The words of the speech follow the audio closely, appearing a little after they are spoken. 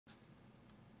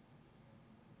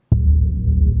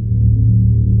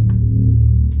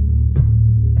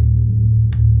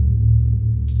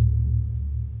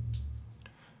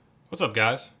What's up,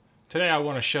 guys? Today I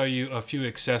want to show you a few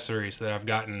accessories that I've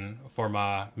gotten for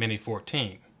my Mini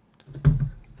 14.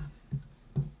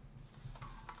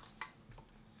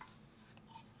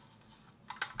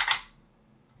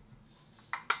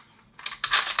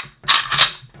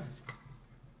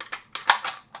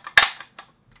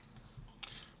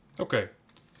 Okay,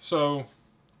 so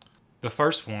the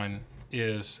first one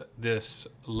is this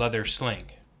leather sling.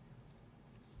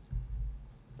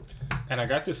 And I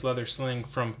got this leather sling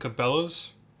from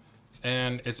Cabela's,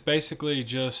 and it's basically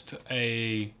just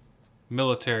a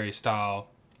military style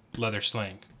leather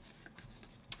sling.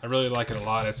 I really like it a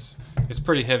lot. It's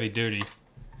pretty heavy duty,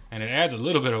 and it adds a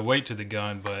little bit of weight to the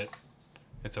gun, but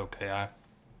it's okay.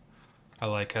 I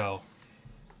like how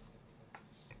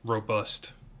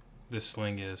robust this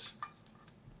sling is.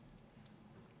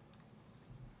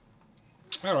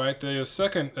 Alright, the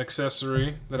second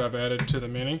accessory that I've added to the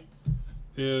Mini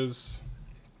is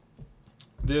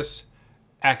this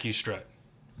AccuStrut.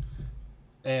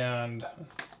 And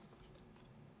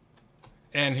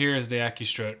here's the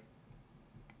AccuStrut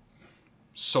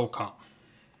SOCOM.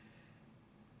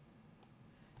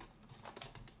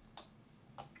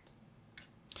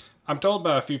 I'm told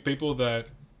by a few people that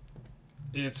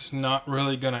it's not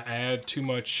really going to add too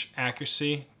much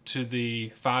accuracy to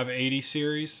the 580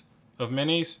 series of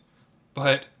minis,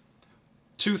 but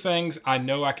two things I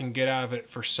know I can get out of it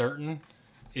for certain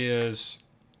is,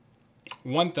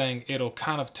 one thing, it'll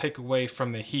kind of take away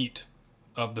from the heat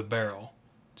of the barrel.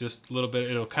 Just a little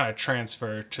bit, it'll kind of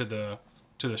transfer to the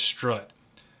strut.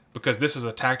 Because this is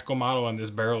a tactical model and this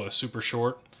barrel is super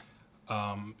short,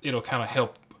 it'll kind of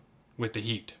help with the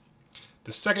heat.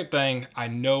 The second thing I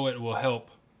know it will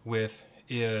help with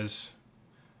is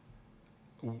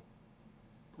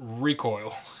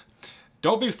recoil.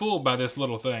 Don't be fooled by this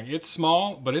little thing. It's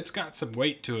small, but it's got some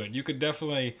weight to it.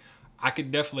 I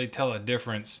could definitely tell a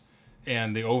difference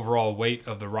in the overall weight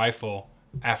of the rifle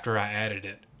after I added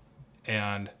it.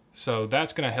 And so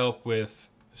that's going to help with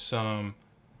some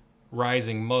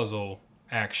rising muzzle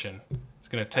action. It's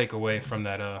going to take away from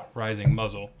that rising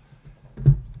muzzle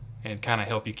and kind of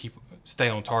help you stay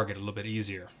on target a little bit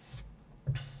easier.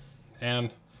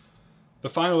 And the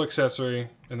final accessory,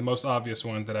 and the most obvious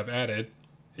one that I've added,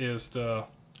 is the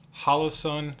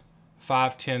Holosun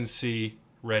 510C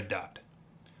red dot.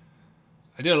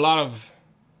 I did a lot of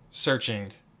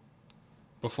searching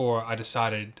before I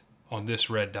decided on this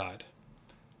red dot,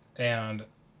 and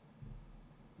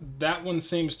that one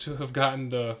seems to have gotten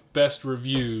the best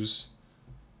reviews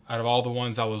out of all the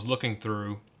ones I was looking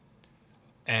through.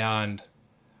 And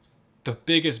the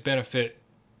biggest benefit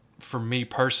for me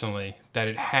personally that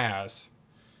it has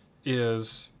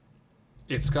is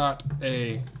it's got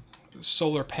a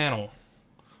solar panel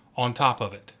on top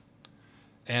of it.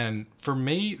 And for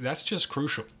me, that's just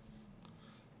crucial.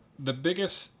 The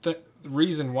biggest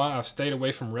reason why I've stayed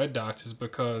away from red dots is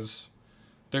because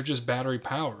they're just battery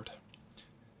powered.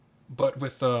 But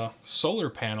with the solar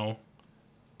panel,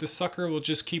 this sucker will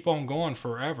just keep on going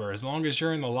forever. As long as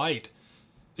you're in the light,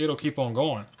 it'll keep on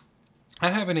going. I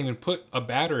haven't even put a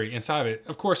battery inside of it.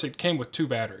 Of course, it came with 2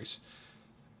 batteries.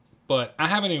 But I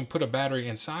haven't even put a battery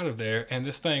inside of there, and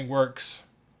this thing works.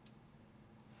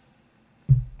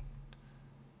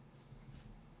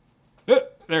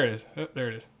 There it is. There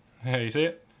it is. You see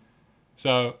it?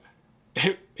 So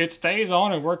it stays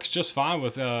on and works just fine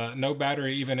with no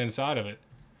battery even inside of it.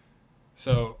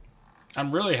 So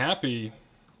I'm really happy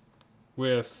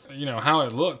with how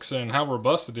it looks and how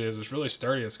robust it is. It's really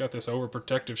sturdy. It's got this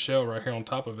overprotective shell right here on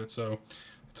top of it, so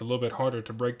it's a little bit harder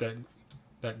to break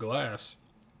that glass.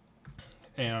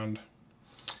 And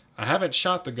I haven't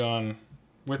shot the gun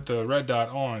with the red dot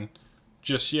on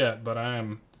just yet, but I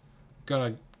am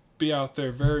gonna be out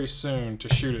there very soon to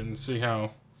shoot it and see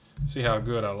how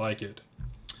good I like it.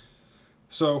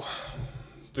 So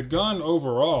the gun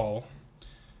overall,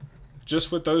 just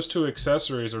with those 2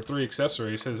 accessories or 3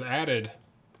 accessories, has added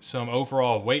some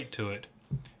overall weight to it.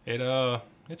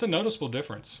 It's a noticeable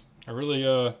difference. I really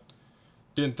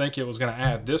didn't think it was going to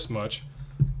add this much,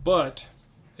 but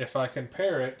if I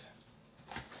compare it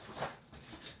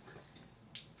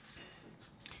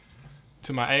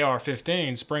to my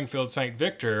AR-15 Springfield St.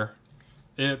 Victor,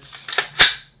 it's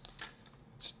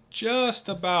just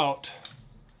about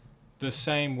the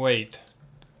same weight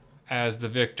as the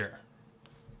Victor.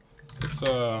 It's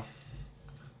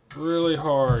really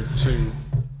hard to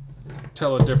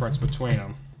tell a difference between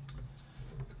them.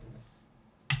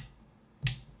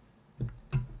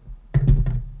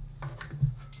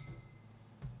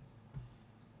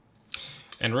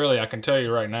 And really, I can tell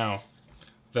you right now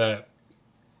that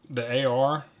the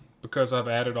AR, because I've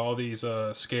added all these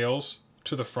scales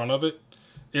to the front of it,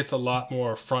 it's a lot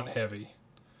more front heavy.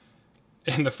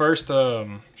 In the first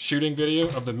shooting video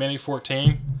of the Mini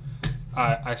 14,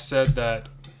 I said that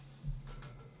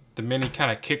the Mini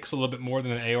kind of kicks a little bit more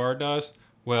than the AR does.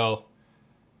 Well,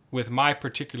 with my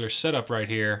particular setup right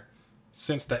here,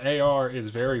 since the AR is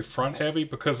very front heavy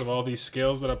because of all these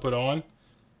scales that I put on,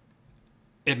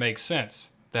 it makes sense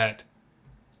that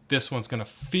this one's going to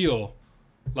feel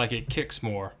like it kicks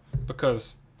more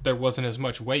because there wasn't as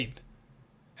much weight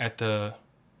at the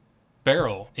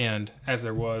barrel end as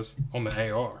there was on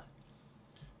the AR.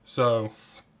 So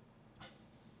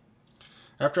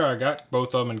after I got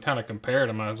both of them and kind of compared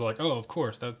them, I was like, oh, of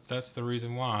course, that's the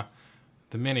reason why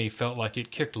the Mini felt like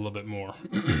it kicked a little bit more.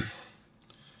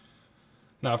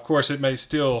 Now, of course, it may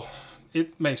still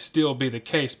be the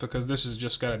case because this has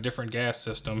just got a different gas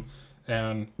system,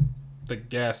 and the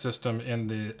gas system in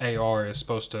the AR is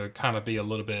supposed to kind of be a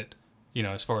little bit, you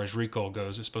know, as far as recoil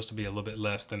goes, it's supposed to be a little bit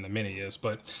less than the Mini is.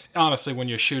 But honestly, when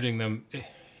you're shooting them,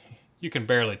 you can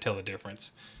barely tell the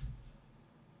difference.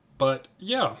 But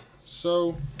yeah,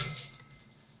 so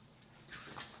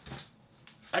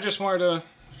I just wanted to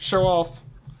show off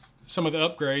some of the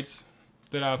upgrades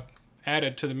that I've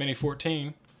added to the Mini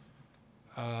 14.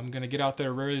 I'm going to get out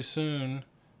there really soon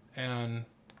and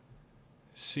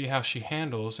see how she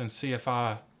handles and see if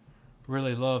I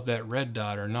really love that red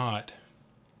dot or not.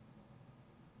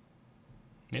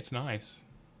 It's nice.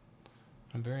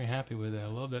 I'm very happy with it. I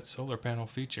love that solar panel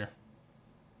feature.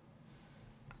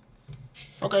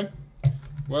 Okay.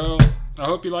 Well, I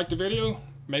hope you liked the video.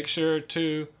 Make sure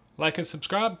to like and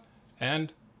subscribe,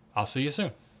 and I'll see you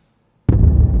soon.